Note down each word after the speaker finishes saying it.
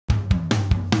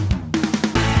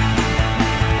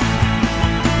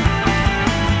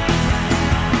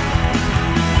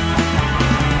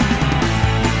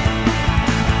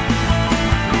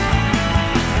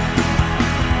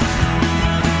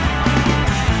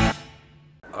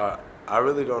I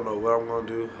really don't know what I'm gonna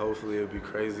do. Hopefully it'll be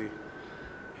crazy.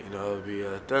 You know, it'll be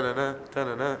da-na-na,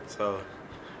 da-na-na. So,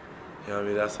 you know what I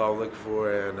mean? That's all I'm looking for,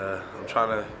 and I'm trying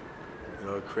to, you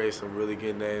know, create some really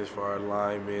good names for our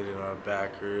linemen and our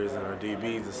backers and our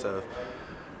DBs and stuff.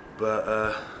 But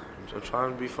I'm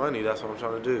trying to be funny. That's what I'm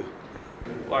trying to do.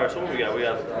 All right, so what we got? We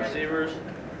got receivers,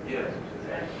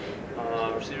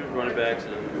 receivers, running backs,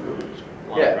 and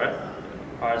line, right?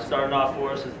 All right, starting off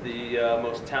for us is the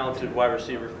most talented wide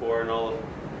receiver corps in all of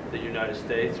the United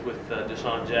States with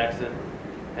Deshaun Jackson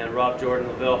and Rob Jordan,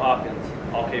 Lavelle Hawkins,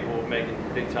 all capable of making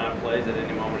big-time plays at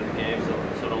any moment of the game,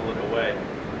 so don't look away.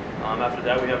 After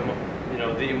that, we have, you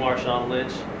know, the Marshawn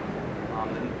Lynch,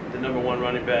 the #1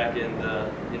 running back and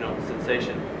you know,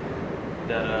 sensation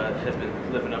that has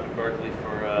been living up in Berkeley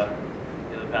for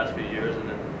you know, the past few years. And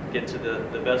then get to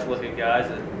the best-looking guys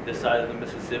at this side of the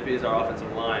Mississippi is our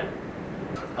offensive line.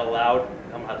 Allowed,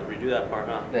 I'm gonna have to redo that part,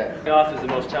 huh? Yeah. Off is the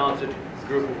most talented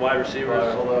group of wide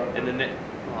receivers in the.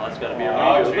 Oh, that's got to be a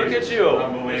look at you.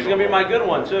 This is gonna be my good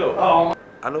one too. Oh.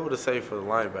 I know what to say for the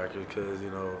linebackers because, you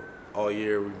know, all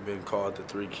year we've been called the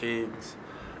Three Kings,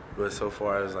 but so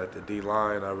far as like the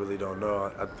D-line, I really don't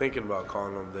know. I'm thinking about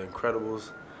calling them the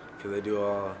Incredibles because they do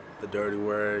all the dirty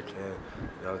work and,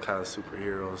 you know, kind of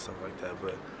superheroes and stuff like that.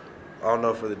 But I don't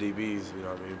know for the DBs, you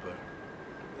know what I mean? But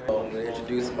I'm going to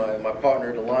introduce my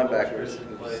partner, the linebackers.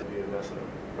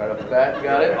 Right off the bat, you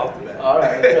got it? Off the bat. All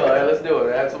right, let's do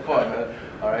it. Have some fun, man.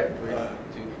 All right, 3,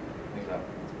 2, things up.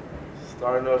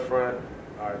 Starting up front,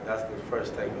 all right, that's the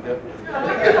first take.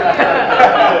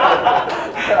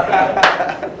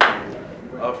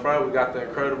 Up front, we got the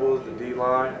Incredibles, the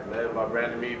D-line, led by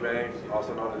Brandon Meadbanks,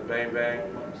 also known as Bang Bang.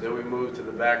 Then we move to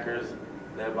the backers,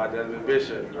 led by Desmond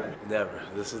Bishop. Never.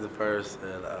 This is the first,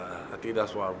 and I think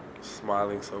that's why I'm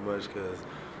smiling so much, because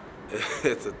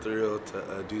it's a thrill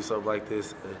to do something like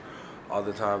this. And all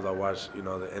the times I watch, you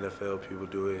know, the NFL people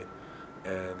do it,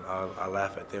 and I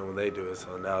laugh at them when they do it.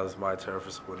 So now it's my turn for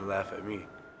someone to laugh at me.